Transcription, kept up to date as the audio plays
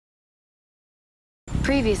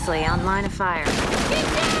Previously on Line of Fire. Get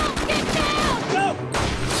down! Get down! No!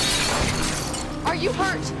 Are you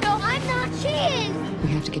hurt? No, I'm not. She is! We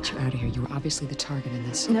have to get you out of here. You were obviously the target in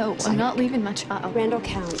this. No, I'm not leaving my child. Randall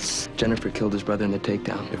counts. Jennifer killed his brother in the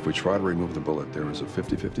takedown. If we try to remove the bullet, there is a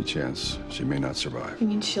 50-50 chance she may not survive. You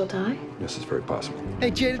mean she'll die? Yes, it's very possible.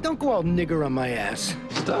 Hey, Jada, don't go all nigger on my ass.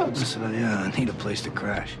 Stubbs. Listen, I need a place to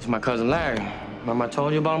crash. It's my cousin Larry. Remember I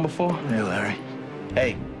told you about him before? Hey, Larry.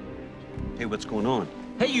 Hey. Hey, what's going on?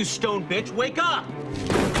 Hey, you stone bitch, wake up!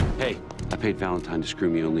 Hey, I paid Valentine to screw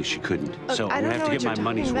me, only she couldn't. So I'm gonna have to get my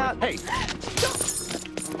money's worth. Hey!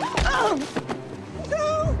 Oh!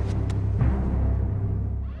 No!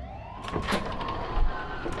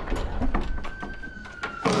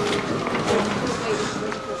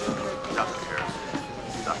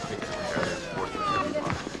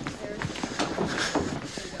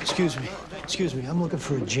 Excuse me. I'm looking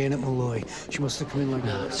for a Jonah Malloy. She must have come in like...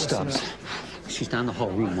 No, Stubbs. She's down the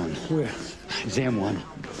hall, room 1. Where? Exam 1.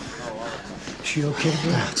 She okay,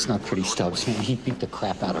 bro? It's not pretty, Stubbs. He beat the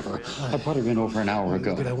crap out of her. I brought her in over an hour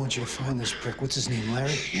ago. But I want you to find this prick. What's his name,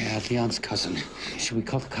 Larry? Yeah, Leon's cousin. Should we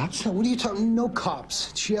call the cops? No, what are you talking? No cops.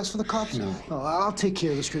 Did she ask for the cops? No. I'll take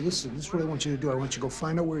care of this. Listen, this is what I want you to do. I want you to go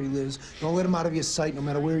find out where he lives. Don't let him out of your sight, no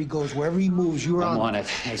matter where he goes. Wherever he moves, you're on. I'm on it.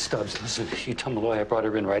 Hey, Stubbs, listen. You tell Malloy I brought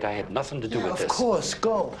her in, right? I had nothing to do with this. Of course.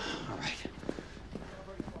 Go. All right.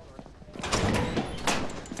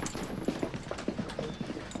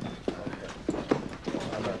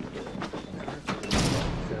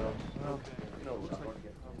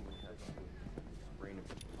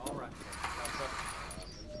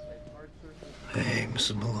 Hey,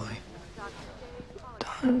 Mrs. Malloy.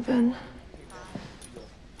 Donovan.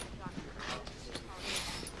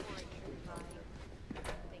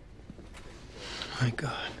 My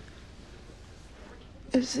God.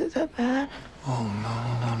 Is it that bad? Oh, no.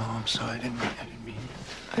 I'm sorry. I didn't mean.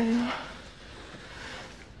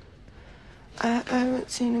 I haven't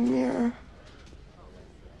seen a mirror.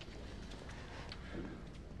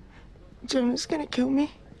 Jonah's gonna kill me.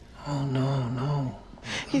 Oh, no.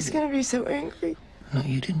 He's gonna be so angry. No,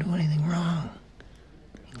 you didn't do anything wrong.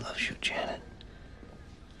 He loves you, Janet.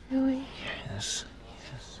 Really? Yes.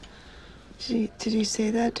 Did he say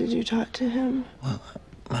that? Did you talk to him? Well,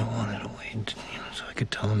 I wanted to wait, so I could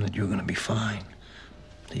tell him that you were gonna be fine.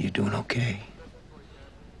 That you're doing okay.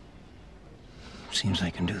 Seems I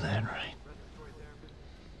can do that, right?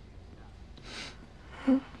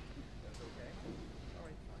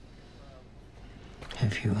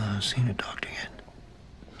 Have you seen a doctor yet?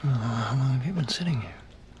 How long have you been sitting here?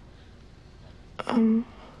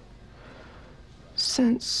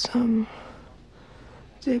 Since,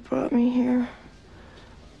 they brought me here.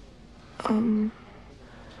 I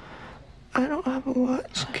don't have a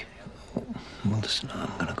watch. Okay. Well, listen,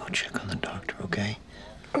 I'm gonna go check on the doctor, okay?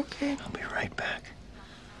 Okay. I'll be right back.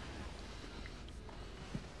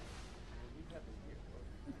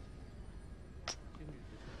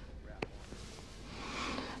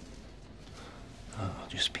 I'll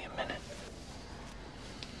just be a minute.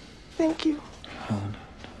 Thank you. Oh, no,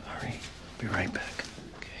 hurry. Be right back,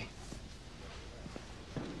 okay?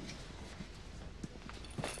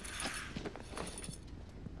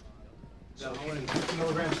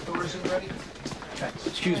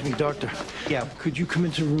 Excuse me, doctor. Yeah, could you come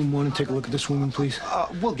into room 1 and take a look at this woman, please?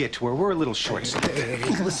 We'll get to her. We're a little short. Hey,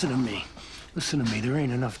 listen to me. Listen to me. There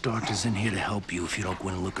ain't enough doctors in here to help you if you don't go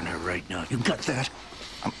in and look at her right now. You got that?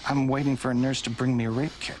 I'm waiting for a nurse to bring me a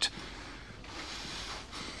rape kit.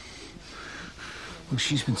 Well,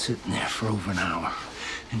 she's been sitting there for over an hour,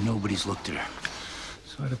 and nobody's looked at her.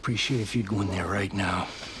 So I'd appreciate if you'd go in there right now.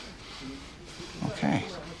 Okay.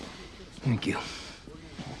 Thank you.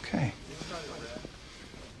 Okay.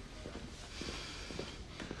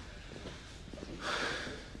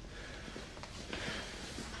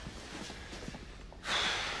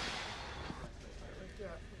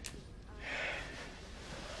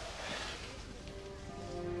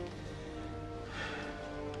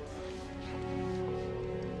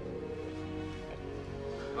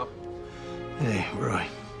 Hey, Roy.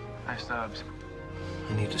 Hi, Stubbs.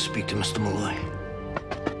 I need to speak to Mr. Malloy.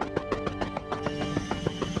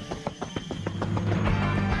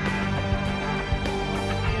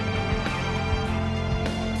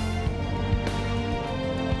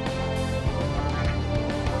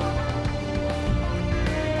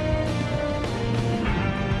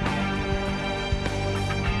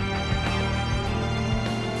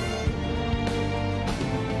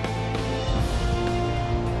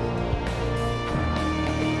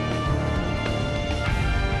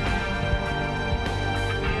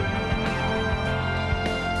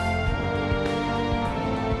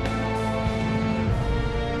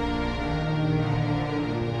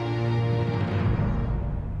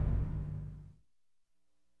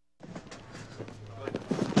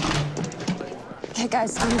 Okay,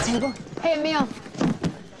 guys, on the table. Hey, Emil.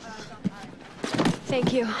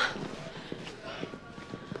 Thank you.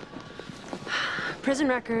 Prison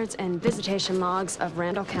records and visitation logs of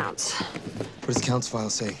Randall Counts. What does Count's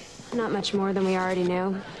file say? Not much more than we already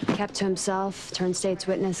knew. Kept to himself, turned state's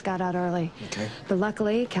witness, got out early. Okay. But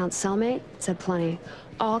luckily, Count's cellmate said plenty.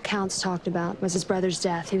 All Counts talked about was his brother's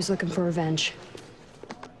death. He was looking for revenge.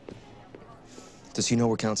 Does he know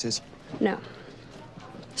where Counts is? No.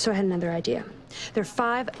 So I had another idea. There are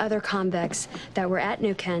 5 other convicts that were at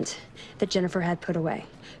New Kent that Jennifer had put away.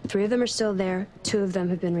 3 of them are still there. 2 of them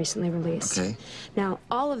have been recently released. Okay. Now,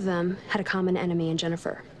 all of them had a common enemy in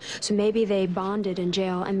Jennifer. So maybe they bonded in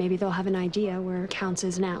jail, and maybe they'll have an idea where Counts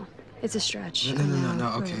is now. It's a stretch.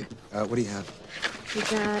 No, okay. What do you have? We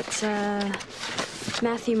got,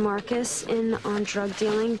 Matthew Marcus in on drug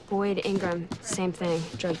dealing. Boyd Ingram, same thing,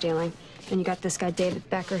 drug dealing. And you got this guy, David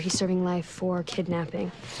Becker. He's serving life for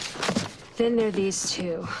kidnapping. Then there are these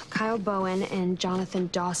 2, Kyle Bowen and Jonathan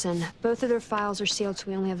Dawson. Both of their files are sealed, so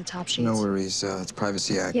we only have the top sheets. No worries. It's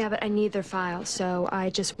Privacy Act. Yeah, but I need their files, so I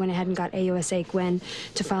just went ahead and got AUSA Gwen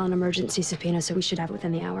to file an emergency subpoena, so we should have it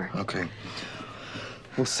within the hour. Okay.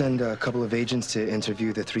 We'll send a couple of agents to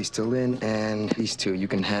interview the 3 still in, and these 2 you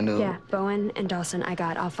can handle. Yeah, Bowen and Dawson, I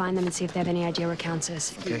got. I'll find them and see if they have any idea where Counts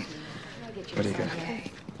is. Okay. What do you got? Okay.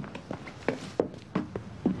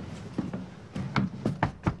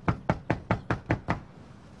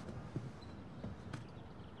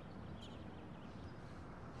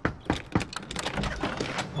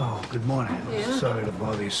 Oh, good morning. Yeah. Sorry to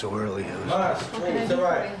bother you so early. Boss, hey, it's all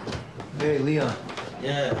right. Hey, Leon.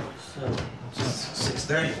 Yeah, so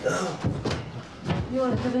 6:30. You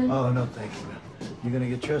want to come in? Oh, no, thank you, man. You gonna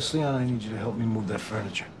get dressed, Leon? I need you to help me move that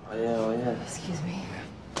furniture. Oh, yeah. Excuse me.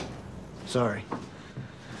 Sorry.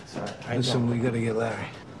 Sorry. Listen, we gotta get Larry.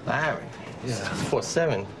 Larry? Yeah.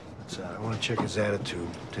 4-7. I want to check his attitude,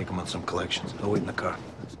 take him on some collections. I'll wait in the car.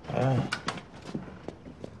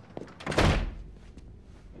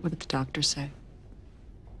 What did the doctor say?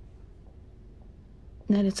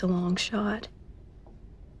 That it's a long shot.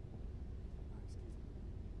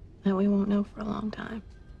 That we won't know for a long time.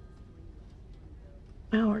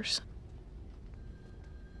 Hours.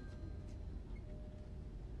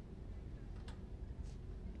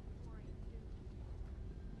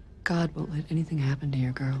 God won't let anything happen to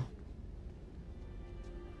your girl.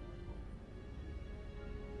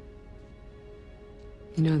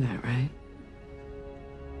 You know that, right?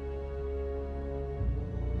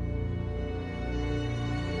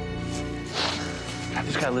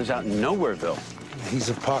 This guy lives out in Nowhereville. He's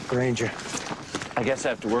a park ranger. I guess I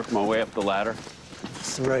have to work my way up the ladder.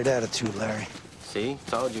 It's the right attitude, Larry. See?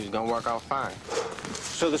 Told you it was gonna work out fine.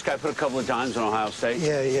 So this guy put a couple of dimes on Ohio State?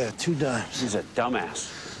 Yeah, 2 dimes. He's a dumbass.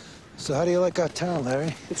 So how do you like our town,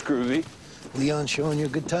 Larry? It's groovy. Leon showing you a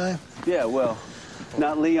good time? Yeah, well,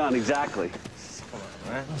 not Leon exactly.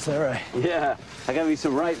 Is that right? Yeah, I got me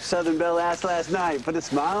some ripe Southern Belle ass last night. Put a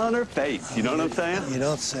smile on her face. You know what I'm saying? You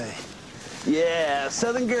don't say. Yeah,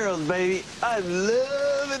 Southern girls, baby. I'm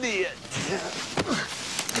loving it.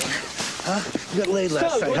 Huh? You got laid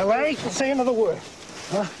last night, huh, Larry? Say another word.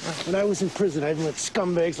 Huh? When I was in prison, I didn't let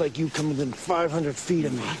scumbags like you come within 500 feet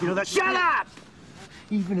of me. You know that? Shut up!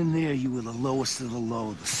 Even in there, you were the lowest of the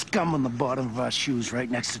low, the scum on the bottom of our shoes, right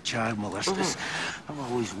next to child molesters. I've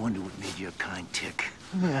always wondered what made you a kind tick.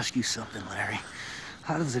 Let me ask you something, Larry.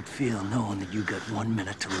 How does it feel knowing that you got 1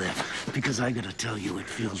 minute to live? Because I gotta tell you, it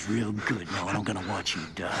feels real good knowing I'm gonna watch you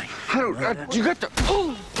die. You got the...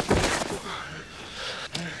 Oh!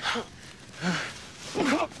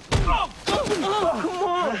 Come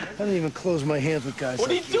on! I don't even close my hands with guys. What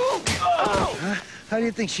are you doing? Huh? How do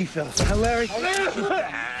you think she felt? Huh, Larry?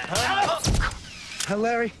 Huh,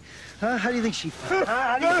 Larry? Huh? How do you think she felt?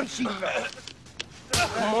 How do you think she felt?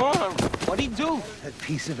 Come on. What'd he do? That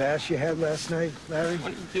piece of ass you had last night, Larry?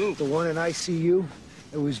 What'd he do? The one in ICU?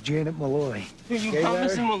 It was Janet Malloy. You Okay,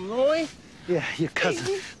 promised Larry? him Malloy? Yeah, your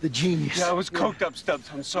cousin, the genius. Yeah, I was coked up, Stubbs.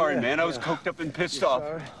 I'm sorry, man. I was coked up and pissed off.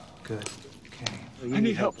 Sorry? Good. Okay. Well, I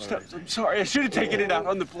need help, Stubbs. I'm sorry. I should have taken it out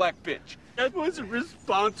on the black bitch. I wasn't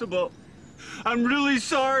responsible. I'm really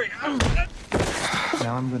sorry.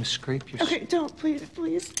 Now I'm going to scrape your... Okay, don't, please,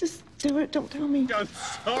 just do it. Don't tell me. I'm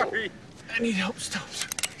sorry. I need help, Stubbs.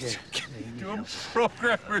 Yeah. Do a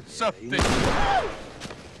program or something.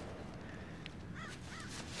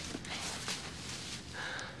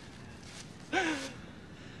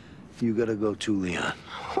 You gotta go too, Leon.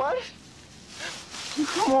 What?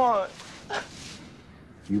 Come on.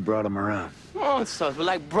 You brought him around. Come on, Stubbs. We're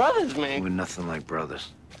like brothers, man. We're nothing like brothers.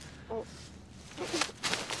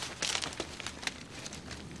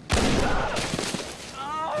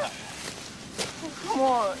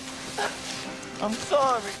 I'm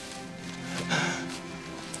sorry.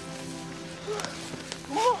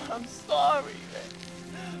 Come on, I'm sorry,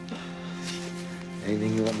 man.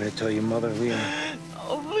 Anything you want me to tell your mother, Leon?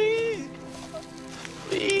 Oh, please.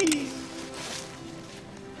 Please.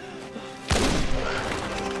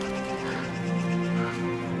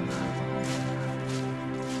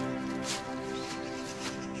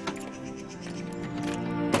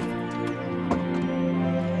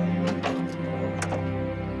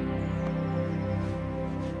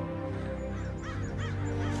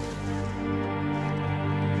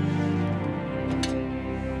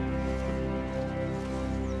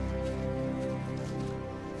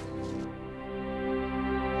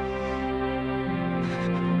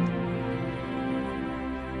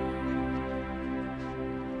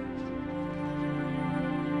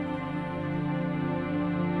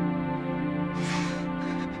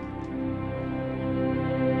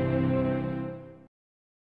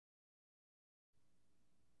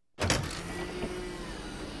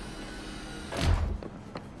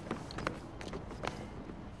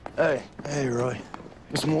 Hey, Roy.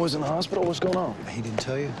 Mr. Moore's in the hospital. What's going on? He didn't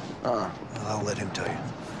tell you? Well, I'll let him tell you.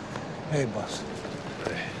 Hey, boss.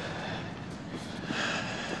 Hey.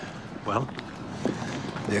 Well?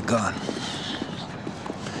 They're gone.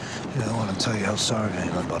 I want to tell you how sorry I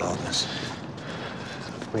am about all this.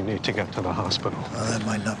 We need to get to the hospital. Well, that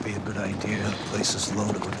might not be a good idea. The place is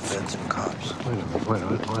loaded with feds and cops. Wait,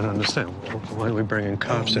 I don't understand. Why are we bringing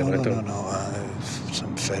cops in? No.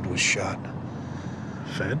 Some Fed was shot.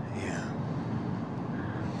 Fed? Yeah.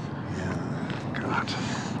 God.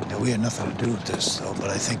 Now, we had nothing to do with this, though, but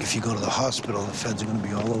I think if you go to the hospital, the feds are going to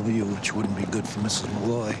be all over you, which wouldn't be good for Mrs.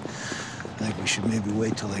 Malloy. I think we should maybe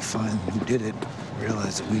wait till they find who did it,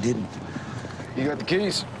 realize that we didn't. You got the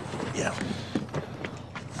keys? Yeah.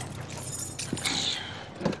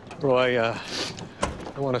 Roy, I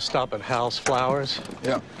want to stop at Hal's Flowers.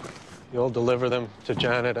 Yeah. You'll deliver them to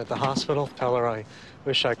Janet at the hospital. Tell her I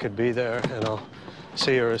wish I could be there, and I'll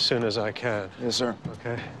see her as soon as I can. Yes, sir.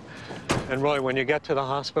 Okay? And Roy, when you get to the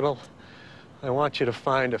hospital, I want you to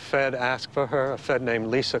find a Fed, ask for her, a Fed named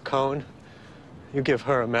Lisa Cohn. You give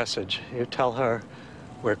her a message. You tell her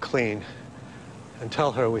we're clean, and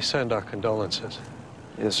tell her we send our condolences.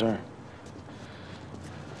 Yes, sir.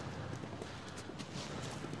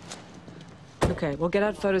 Okay, we'll get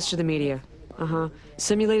out photos to the media.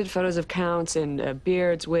 Simulated photos of Counts in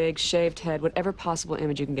beards, wigs, shaved head, whatever possible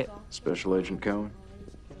image you can get. Special Agent Cohen.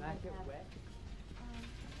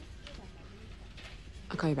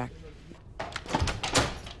 I'll call you back.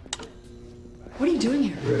 What are you doing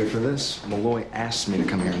here? Ready for this? Malloy asked me to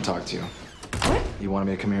come here and talk to you. What? He wanted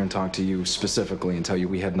me to come here and talk to you specifically and tell you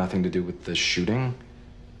we had nothing to do with the shooting.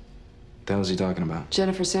 What the hell is he talking about?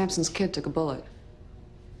 Jennifer Sampson's kid took a bullet.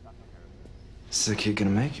 Is the kid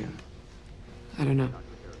gonna make it? I don't know.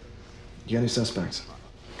 You got any suspects?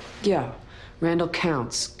 Yeah, Randall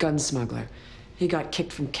Counts, gun smuggler. He got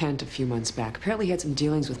kicked from Kent a few months back. Apparently he had some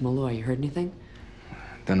dealings with Malloy. You heard anything?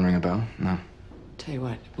 Doesn't ring a bell? No. Tell you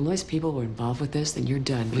what, if Malloy's people were involved with this, then you're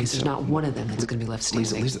done, because there's not one of them that's gonna be left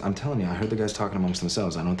standing. Lisa, I'm telling you, I heard the guys talking amongst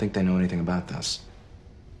themselves. I don't think they know anything about this.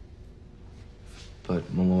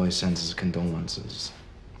 But Malloy sends his condolences.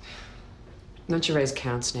 Don't you raise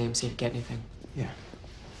Count's name, see if you get anything. Yeah.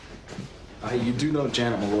 You do know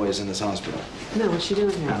Janet Malloy is in this hospital. No, what's she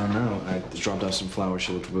doing here? I don't know. I dropped off some flowers.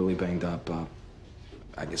 She looked really banged up.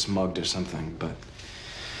 I guess mugged or something, but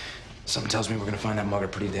something tells me we're gonna find that mugger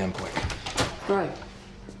pretty damn quick. Right.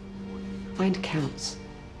 Find Counts.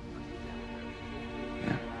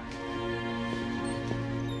 Yeah.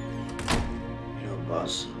 You know,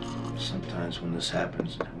 boss, sometimes when this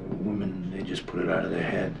happens, women, they just put it out of their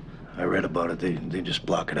head. I read about it. They just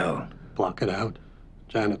block it out. Block it out?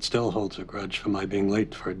 Janet still holds a grudge for my being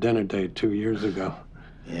late for a dinner date 2 years ago.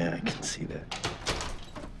 Yeah, I can see that.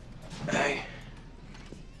 Hey.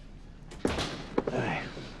 Hey.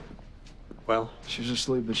 Well? She was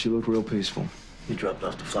asleep, but she looked real peaceful. You dropped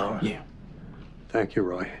off the flower? Yeah. Thank you,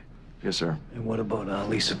 Roy. Yes, sir. And what about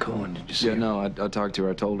Lisa Cohen? Did you see her? No, I talked to her.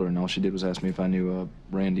 I told her, and all she did was ask me if I knew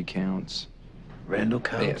Randy Counts. Randall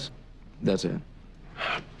Counts? Yeah. That's it.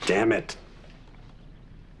 Damn it.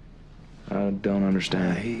 I don't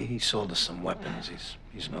understand. He sold us some weapons.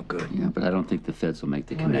 He's no good. Yeah, but I don't think the feds will make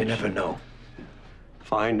the connection. They never know.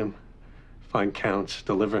 Find him. Find Counts.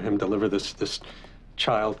 Deliver him. Deliver this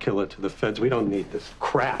child killer to the feds. We don't need this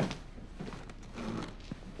crap.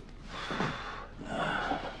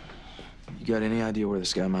 You got any idea where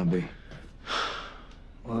this guy might be?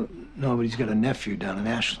 Well, no, but he's got a nephew down in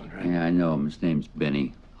Ashland, right? Yeah, I know him. His name's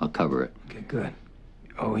Benny. I'll cover it. Okay, good.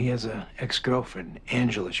 Oh, he has a ex-girlfriend,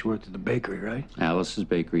 Angela. She worked at the bakery, right? Alice's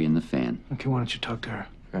Bakery in the Fan. Okay, why don't you talk to her?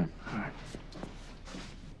 Okay. All right.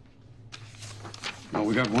 Well,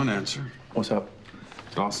 we got one answer. What's up?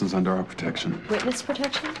 Dawson's under our protection. Witness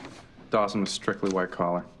protection? Dawson was strictly white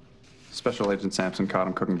collar. Special Agent Sampson caught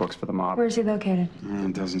him cooking books for the mob. Where is he located?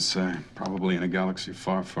 It doesn't say. Probably in a galaxy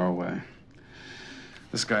far, far away.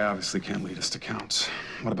 This guy obviously can't lead us to Counts.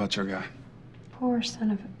 What about your guy? Poor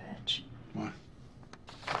son of a bitch. What?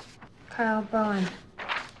 Kyle Bowen.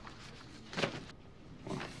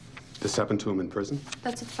 This happened to him in prison?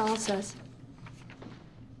 That's what the file says.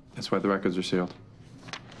 That's why the records are sealed.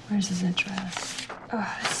 Where's his address?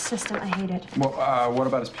 Oh, this system, I hate it. Well, what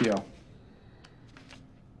about his PO?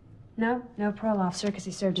 No parole officer, because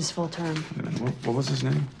he served his full term. What was his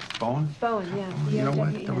name? Bowen? Bowen, yeah. You know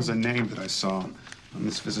what? There was a name that I saw on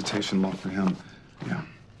this visitation log for him. Yeah.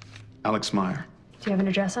 Alex Meyer. Do you have an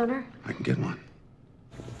address on her? I can get one.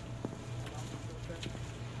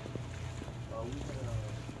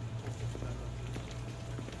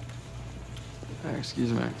 Hey,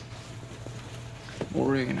 excuse me.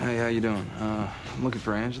 Regan, hey, how you doing? I'm looking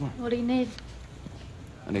for Angela. What do you need?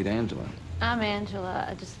 I need Angela. I'm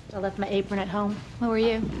Angela. I left my apron at home. Who are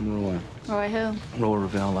you? Roy. Roy who? Roy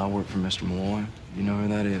Revelle. I work for Mr. Malloy. You know who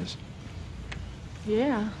that is?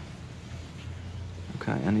 Yeah.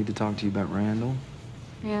 Okay, I need to talk to you about Randall.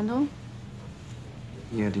 Randall?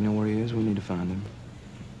 Yeah, do you know where he is? We need to find him.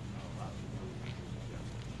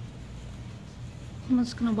 I'm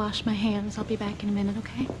just gonna wash my hands. I'll be back in a minute,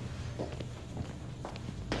 okay?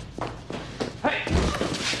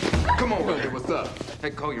 Come on, Willie, what's up? Hey,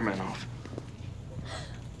 call your man off.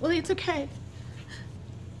 Willie, it's okay.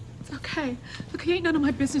 It's okay. Look, he ain't none of my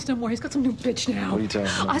business no more. He's got some new bitch now. What are you talking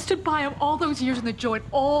about? I stood by him all those years in the joint,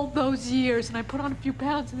 all those years, and I put on a few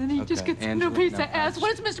pounds, and then he just gets Angela, no piece no, of ass.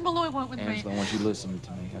 What does Mr. Malloy want with Angela, I me? want you to listen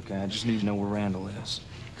to me, okay? I just need to know where Randall is.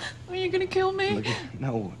 Are you gonna kill me? Look,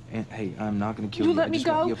 no, hey, I'm not gonna kill you. You let me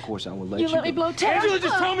go? Yeah, of course I will let you You let me go. blow tears? Angela,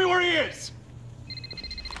 just tell me where he is!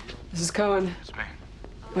 This is Cohen. It's me.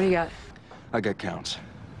 What do you got? I got Counts.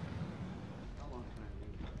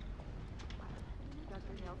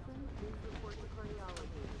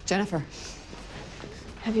 Jennifer.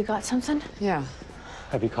 Have you got something? Yeah.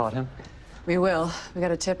 Have you caught him? We will. We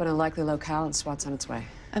got a tip on a likely locale and SWAT's on its way.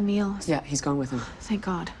 Emil? Yeah, he's going with him. Thank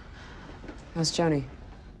God. How's Joni?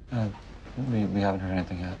 We haven't heard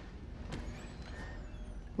anything yet.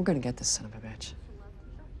 We're gonna get this son of a bitch.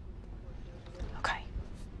 Okay.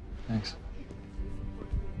 Thanks.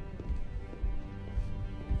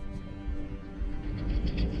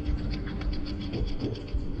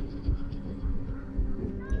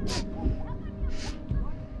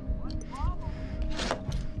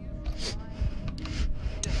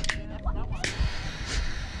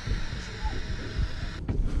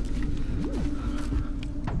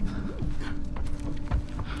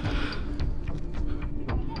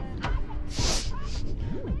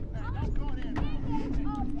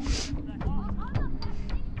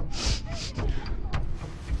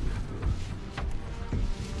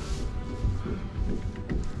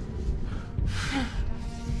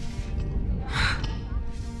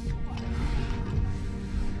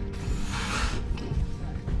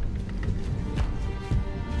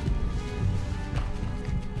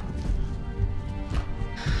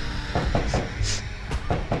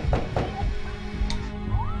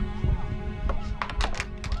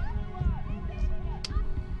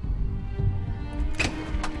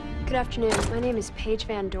 Good afternoon. My name is Paige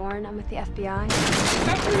Van Dorn. I'm with the FBI.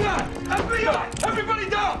 FBI! FBI! Everybody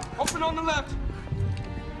down! Open on the left.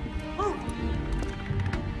 I'm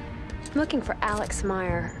looking for Alex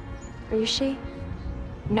Meyer. Are you she?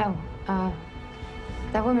 No.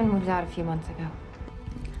 That woman moved out a few months ago.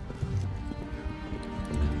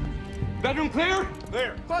 Bedroom clear?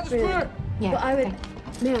 Clear. Closet's clear. Yeah. Well, I would...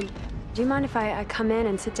 Ma'am, do you mind if I come in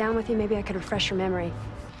and sit down with you? Maybe I could refresh your memory.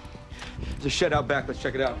 There's a shed out back. Let's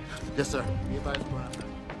check it out. Yes, sir.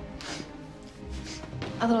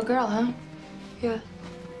 A little girl, huh? Yeah.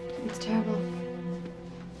 It's terrible.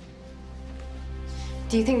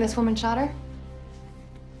 Do you think this woman shot her?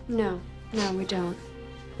 No, we don't.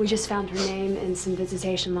 We just found her name in some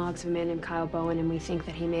visitation logs of a man named Kyle Bowen, and we think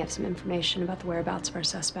that he may have some information about the whereabouts of our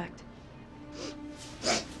suspect.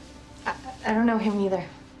 I don't know him either.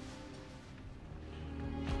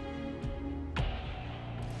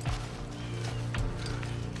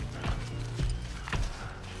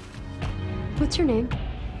 What's your name?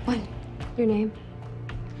 What? Your name?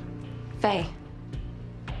 Faye.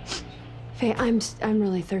 Faye, I'm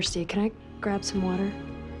really thirsty. Can I grab some water?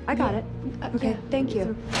 I got it. Okay, yeah. thank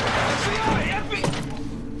you. FBI!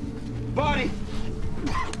 FBI! Body!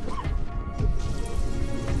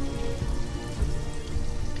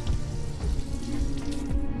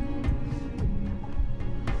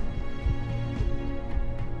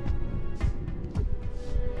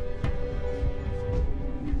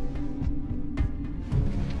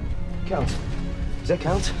 counts. Does that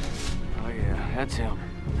count? Oh, yeah, that's him.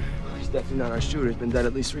 He's definitely not our shooter. He's been dead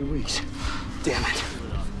at least 3 weeks. Damn it.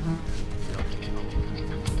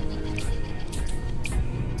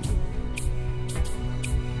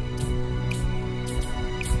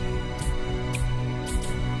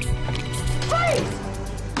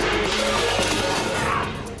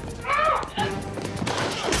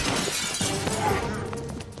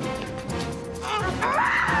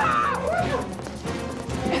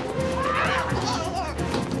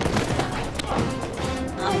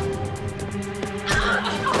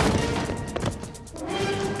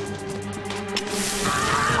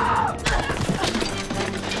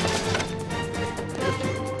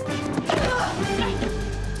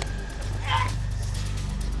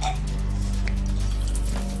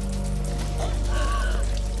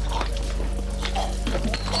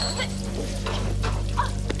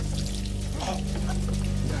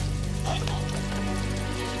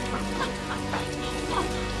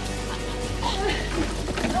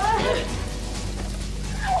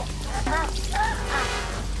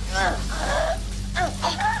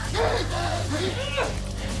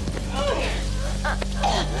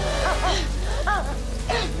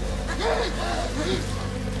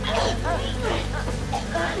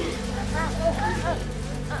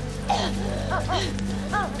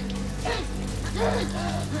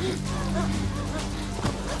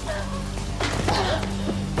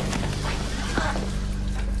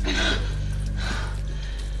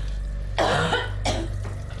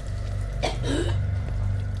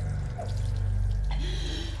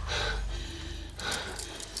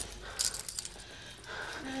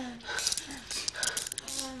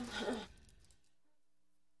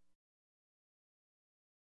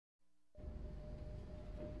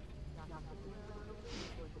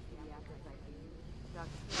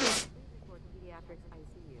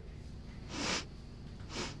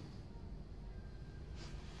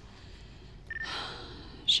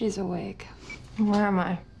 She's awake. Where am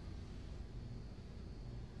I?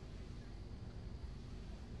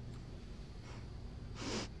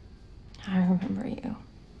 I remember you.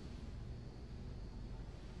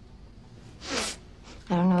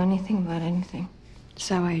 I don't know anything about anything. Is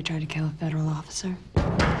that why you tried to kill a federal officer?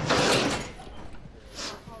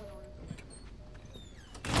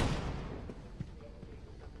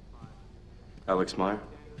 Alex Meyer?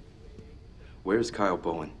 Where's Kyle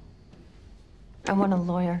Bowen? I want a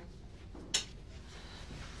lawyer.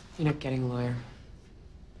 You're not getting a lawyer.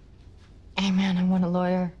 Amen, I want a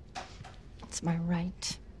lawyer. It's my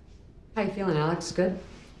right. How you feeling, Alex? Good?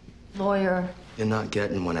 Lawyer. You're not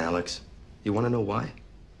getting one, Alex. You want to know why?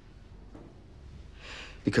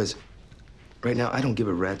 Because right now, I don't give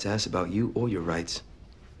a rat's ass about you or your rights.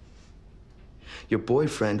 Your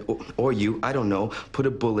boyfriend, or you, I don't know, put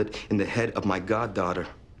a bullet in the head of my goddaughter.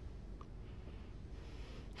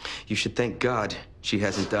 You should thank God she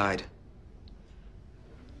hasn't died.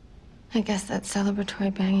 I guess that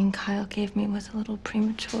celebratory banging Kyle gave me was a little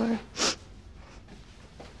premature.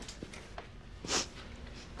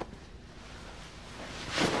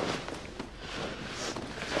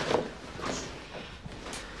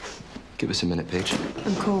 Give us a minute, Paige.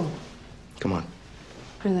 I'm cool. Come on.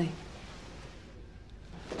 Really.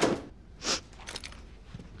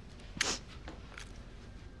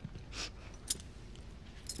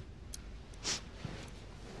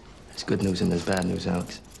 There's good news and there's bad news,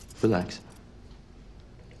 Alex. Relax.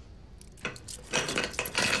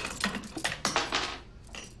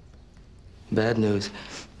 Bad news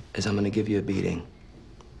is I'm gonna give you a beating.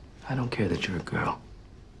 I don't care that you're a girl.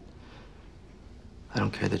 I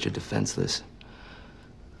don't care that you're defenseless.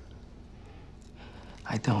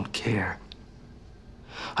 I don't care.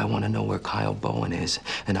 I want to know where Kyle Bowen is,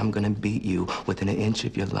 and I'm gonna beat you within an inch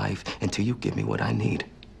of your life until you give me what I need.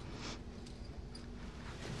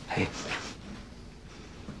 Hey,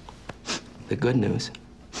 the good news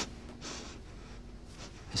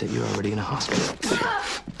is that you're already in a hospital.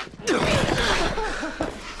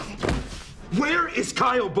 Where is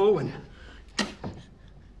Kyle Bowen?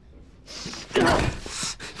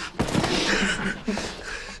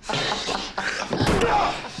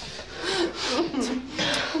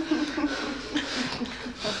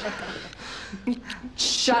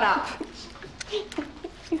 Shut up!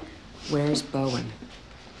 Where's Bowen?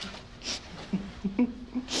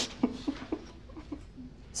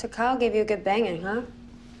 So Kyle gave you a good banging, huh?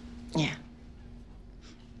 Yeah.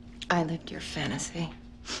 I lived your fantasy.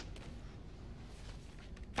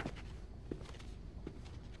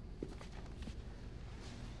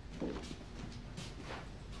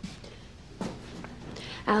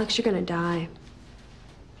 Alex, you're gonna die.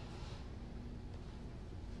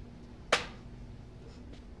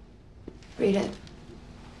 Read it.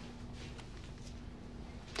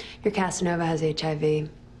 Your Casanova has HIV. If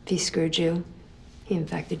he screwed you, he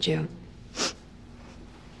infected you. It's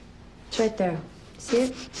right there.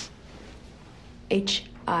 See it?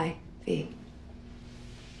 HIV.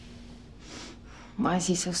 Why is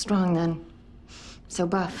he so strong then? So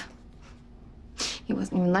buff? He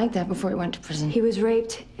wasn't even like that before he went to prison. He was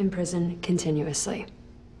raped in prison continuously.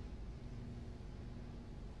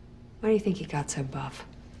 Why do you think he got so buff?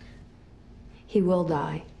 He will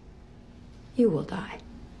die. You will die.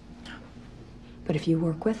 But if you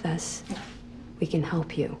work with us, we can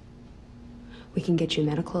help you. We can get you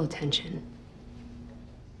medical attention.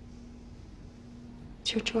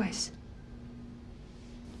 It's your choice.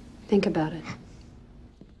 Think about it.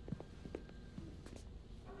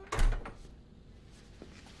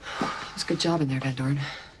 It's a good job in there, Van Dorn.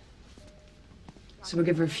 So we'll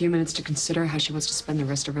give her a few minutes to consider how she wants to spend the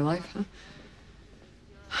rest of her life, huh?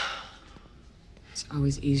 It's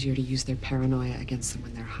always easier to use their paranoia against them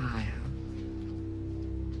when they're high, huh?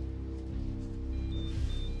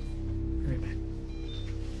 Hurry back.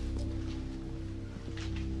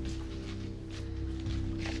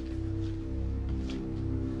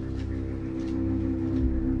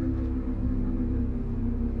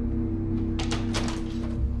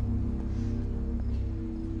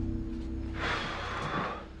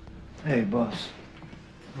 Hey, boss.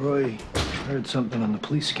 Roy heard something on the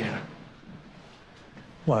police scanner.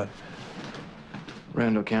 What?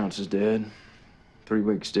 Randall Counts is dead. 3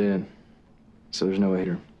 weeks dead. So there's no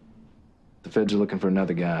hater. The feds are looking for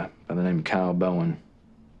another guy by the name of Kyle Bowen.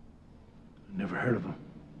 Never heard of him.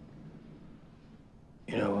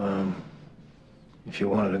 You know, if you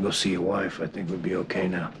wanted to go see your wife, I think we'd be okay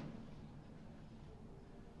now.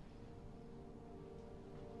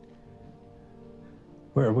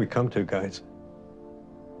 Where have we come to, guys?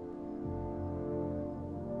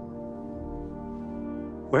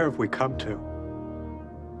 Where have we come to?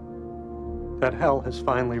 That hell has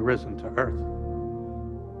finally risen to earth.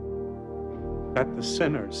 That the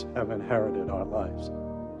sinners have inherited our lives.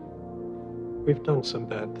 We've done some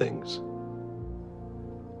bad things.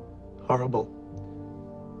 Horrible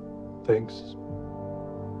things.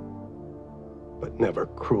 But never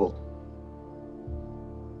cruel.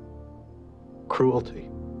 Cruelty.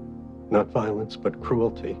 Not violence, but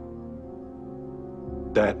cruelty.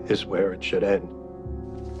 That is where it should end.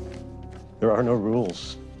 There are no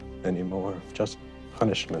rules anymore, just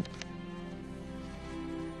punishment.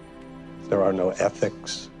 There are no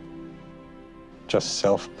ethics, just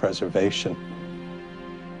self-preservation.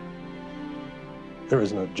 There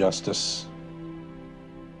is no justice,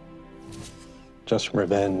 just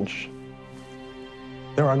revenge.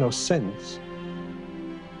 There are no sins,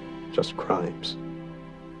 just crimes.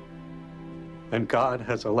 And God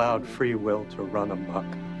has allowed free will to run amok.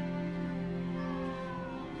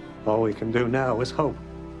 All we can do now is hope.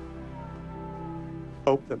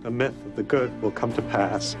 Hope that the myth of the good will come to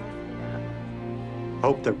pass.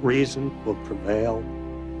 Hope that reason will prevail.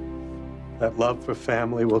 That love for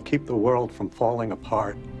family will keep the world from falling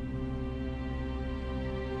apart.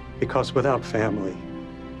 Because without family,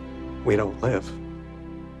 we don't live.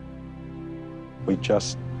 We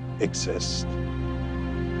just exist.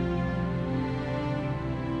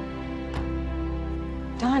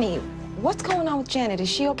 Donnie, what's going on with Janet? Is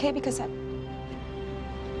she okay? Because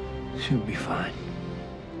She'll be fine.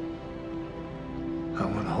 I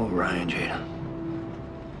want to hold Ryan, Jada.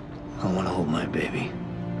 I want to hold my baby.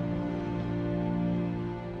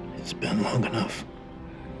 It's been long enough.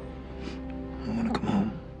 I want to come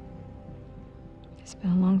home. It's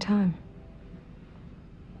been a long time.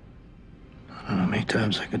 I don't know how many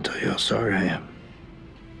times I can tell you how sorry I am.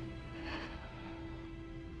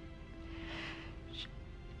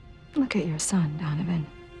 Look at your son, Donovan.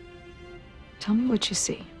 Tell me what you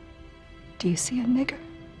see. Do you see a nigger?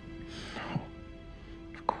 No,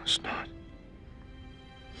 of course not.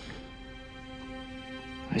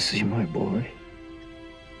 I see my boy.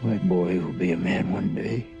 My boy who'll be a man one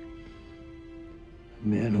day. A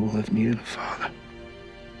man who will have needed a father.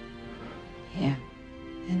 yeah,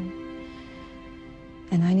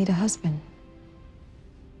 and I need a husband.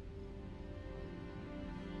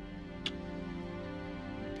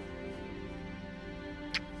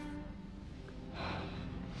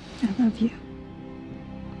 I love you.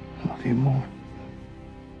 I love you more.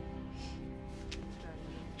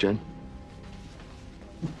 Jen?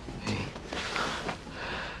 Hey.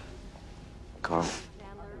 Carl.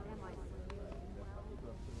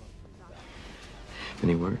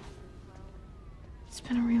 Any word? It's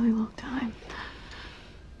been a really long time.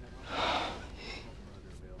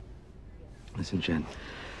 Listen, Jen.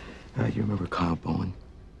 You remember Kyle Bowen?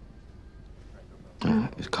 on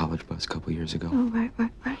a college bus a couple years ago. Oh, right.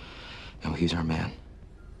 No, he's our man.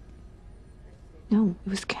 No, it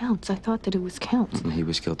was Counts. I thought that it was Counts. And he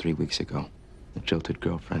was killed 3 weeks ago. A jilted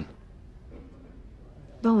girlfriend.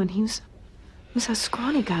 Bowen, he was that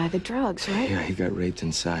scrawny guy, the drugs, right? Yeah, he got raped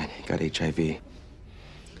inside. He got HIV.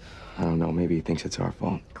 I don't know, maybe he thinks it's our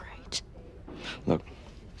fault. Great. Look,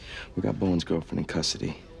 we got Bowen's girlfriend in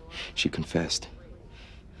custody. She confessed.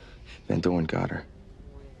 Van Dorn got her.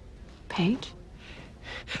 Paige?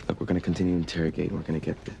 Look, we're gonna continue to interrogate. We're gonna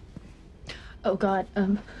get the... Oh, God,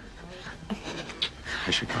 I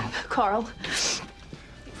should go. Carl.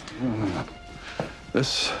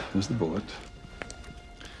 This is the bullet.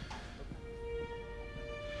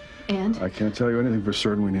 And? I can't tell you anything for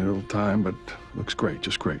certain. We need a little time, but looks great,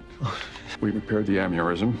 just great. We repaired the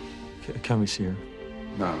aneurysm. Can we see her?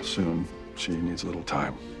 No, soon. She needs a little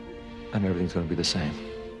time. And everything's gonna be the same.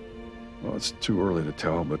 Well, it's too early to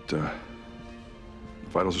tell, but the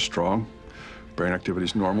vitals are strong, brain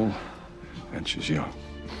activity's normal, and she's young.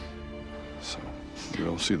 So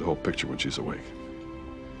you'll see the whole picture when she's awake.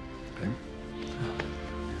 Okay?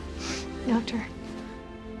 Doctor,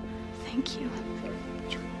 thank you.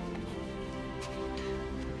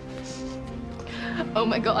 Oh,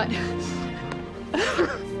 my God.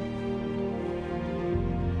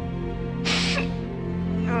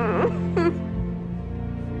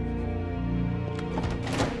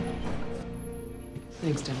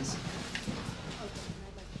 Thanks, Dennis.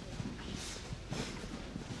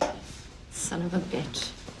 Son of a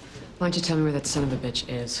bitch. Why don't you tell me where that son of a bitch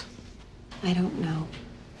is? I don't know.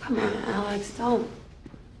 Come on, Alex, don't.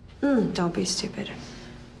 Don't be stupid.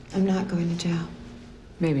 I'm not going to jail.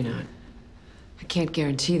 Maybe not. I can't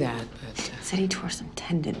guarantee that, but... Said he tore some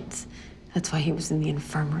tendons. That's why he was in the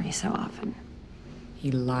infirmary so often. He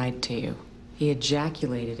lied to you. He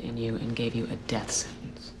ejaculated in you and gave you a death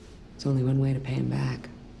sentence. There's only one way to pay him back.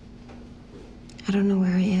 I don't know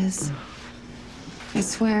where he is. I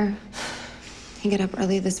swear. He got up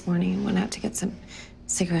early this morning and went out to get some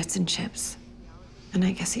cigarettes and chips. And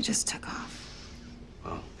I guess he just took off.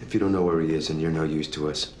 Well, if you don't know where he is, and you're no use to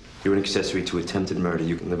us, you're an accessory to attempted murder.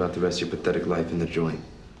 You can live out the rest of your pathetic life in the joint.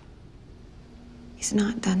 He's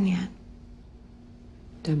not done yet.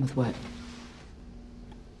 Done with what?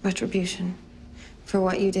 Retribution. For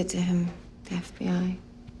what you did to him, the FBI.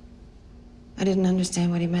 I didn't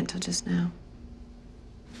understand what he meant till just now.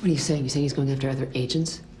 What are you saying? You saying he's going after other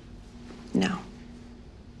agents? No.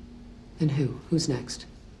 Then who? Who's next?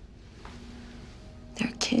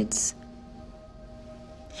 They're kids.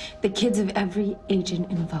 The kids of every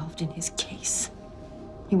agent involved in his case.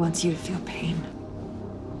 He wants you to feel pain.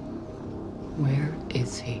 Where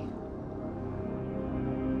is he?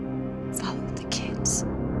 Follow the kids.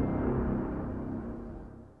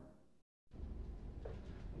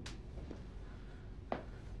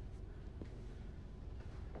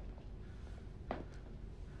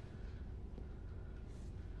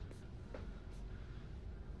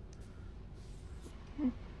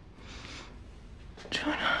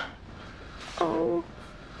 Jonah. Oh.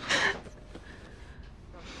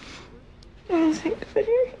 I'm thank God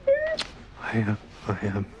you're here.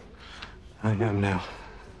 I am now.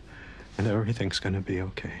 And everything's gonna be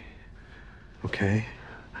okay. Okay?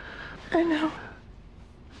 I know.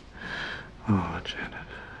 Oh, Janet.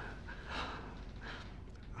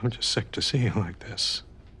 I'm just sick to see you like this.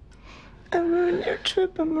 I ruined your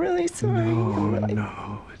trip. I'm really sorry.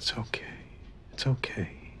 No, it's okay. It's okay.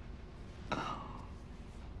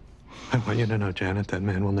 I want you to know, Janet, that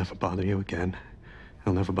man will never bother you again.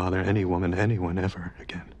 He'll never bother any woman, anyone, ever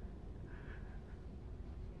again.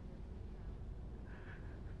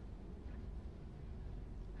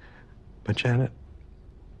 But, Janet,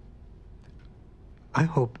 I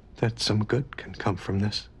hope that some good can come from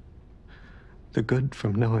this. The good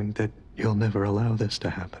from knowing that you'll never allow this to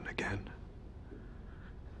happen again.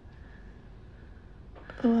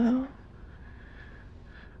 Well,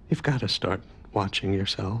 You've got to start watching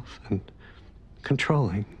yourself and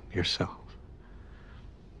controlling yourself.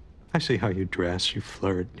 I see how you dress, you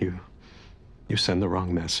flirt, you send the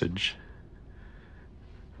wrong message.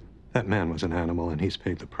 That man was an animal and he's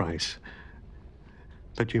paid the price.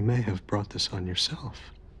 But you may have brought this on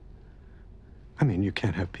yourself. I mean, you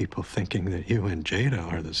can't have people thinking that you and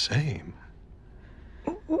Jada are the same.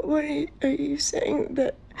 what are you saying?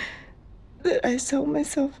 That I sell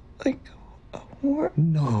myself like a whore?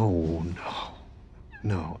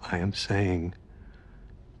 No, I am saying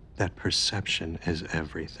that perception is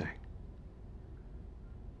everything.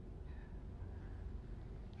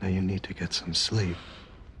 Now you need to get some sleep,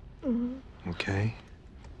 okay?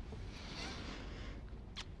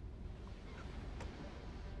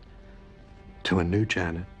 to a new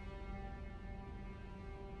Janet.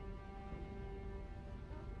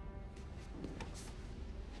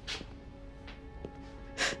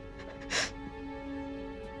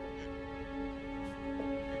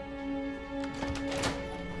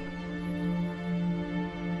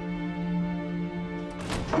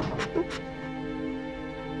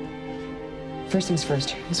 First things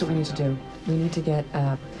first, here's what we need to do. We need to get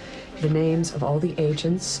the names of all the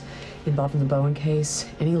agents involved in the Bowen case,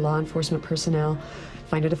 any law enforcement personnel,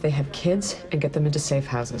 find out if they have kids, and get them into safe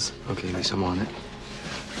houses. Okay, Lisa, I'm on it.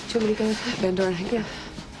 Do you want me to go with Van Doren? Yeah.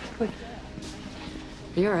 Wait.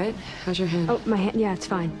 Are you all right? How's your hand? Oh, my hand. Yeah, it's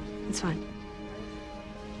fine. It's fine.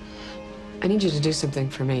 I need you to do something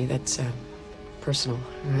for me that's personal,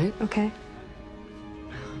 all right? Okay.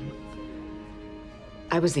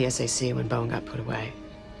 I was the SAC when Bowen got put away.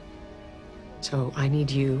 So I need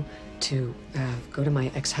you to go to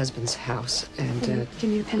my ex-husband's house and... Give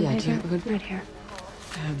me a pen and yeah, paper. Right here.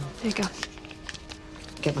 There you go.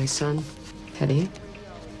 Get my son, Teddy.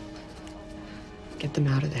 Get them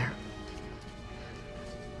out of there.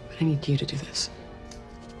 But I need you to do this.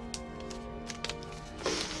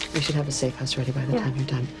 We should have a safe house ready by the time you're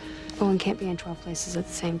done. Bowen can't be in 12 places at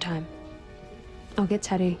the same time. I'll get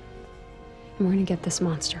Teddy, and we're gonna get this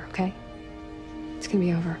monster, okay? It's gonna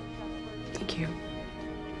be over. Thank you.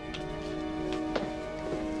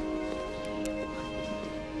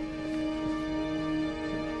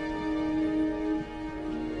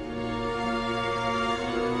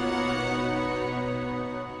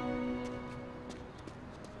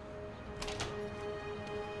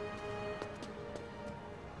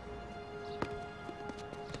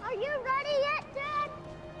 Are you ready yet, Dad?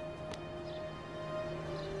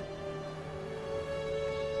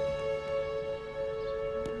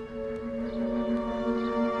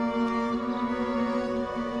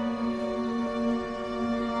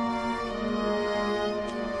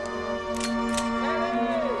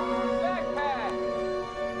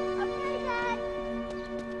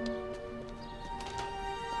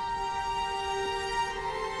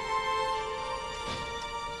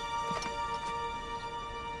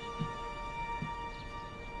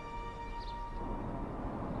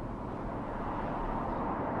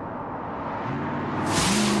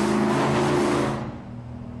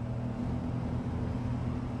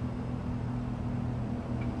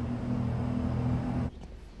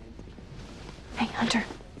 Hey, Hunter.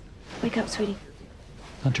 Wake up, sweetie.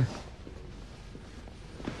 Hunter.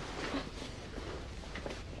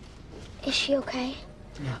 Is she okay?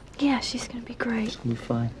 Yeah. Yeah, she's gonna be great. It's gonna be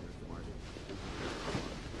fine.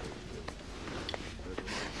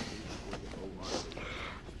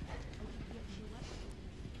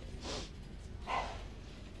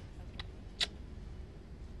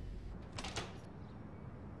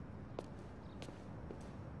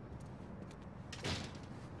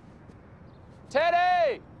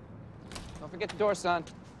 Teddy! Don't forget the door, son.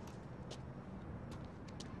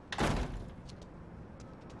 Come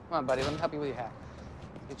on, buddy. Let me help you with your hat.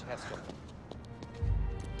 Get your hat straight.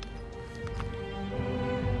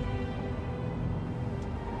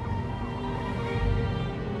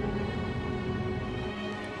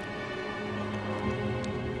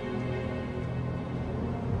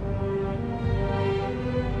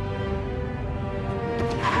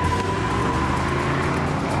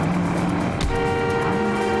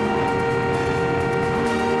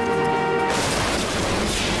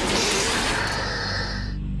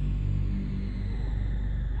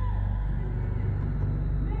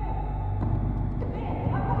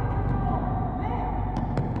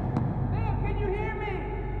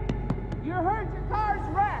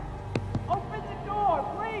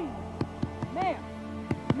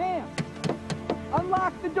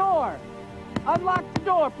 Unlock the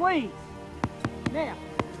door, please. Ma'am,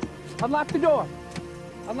 unlock the door.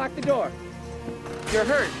 Unlock the door. You're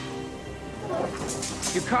hurt.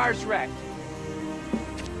 Your car's wrecked.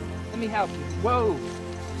 Let me help you. Whoa.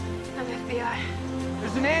 I'm FBI.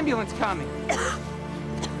 There's an ambulance coming.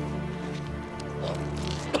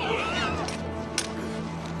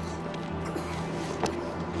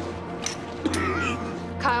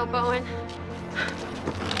 Kyle Bowen.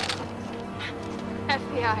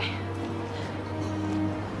 FBI.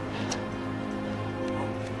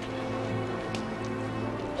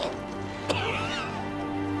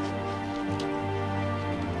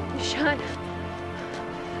 Sean,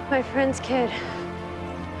 my friend's kid.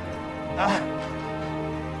 I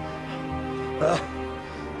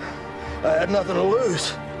had nothing to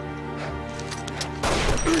lose.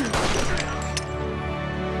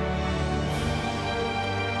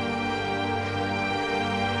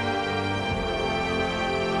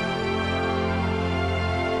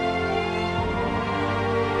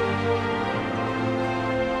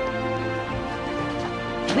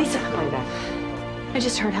 Lisa! Call you back. I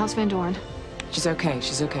just heard House Van Doren. She's okay.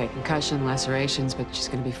 She's okay. Concussion, lacerations, but she's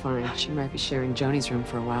gonna be fine. She might be sharing Joni's room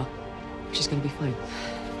for a while. She's gonna be fine.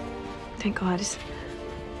 Thank God. Is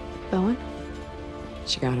Bowen?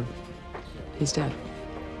 She got him. He's dead.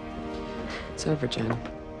 It's over, Jen.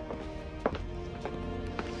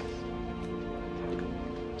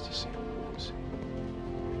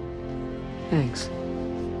 Thanks.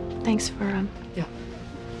 Thanks for, Yeah.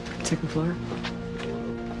 Second floor?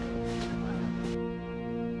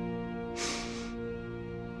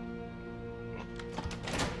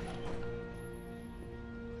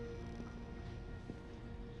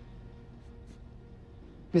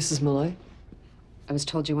 Mrs. Malloy, I was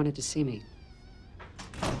told you wanted to see me.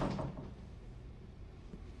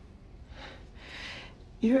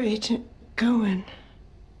 You're Agent Cohen.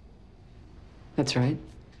 That's right.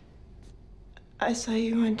 I saw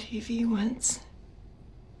you on TV once.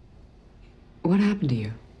 What happened to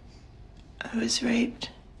you? I was raped.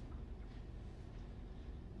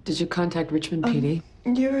 Did you contact Richmond PD?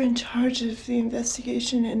 You're in charge of the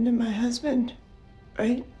investigation into my husband,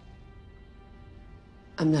 right?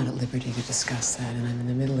 I'm not at liberty to discuss that, and I'm in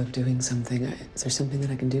the middle of doing something. Is there something that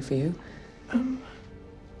I can do for you?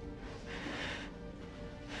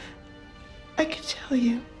 I could tell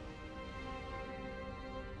you.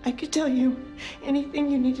 I could tell you anything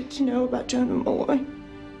you needed to know about Jonah Malloy.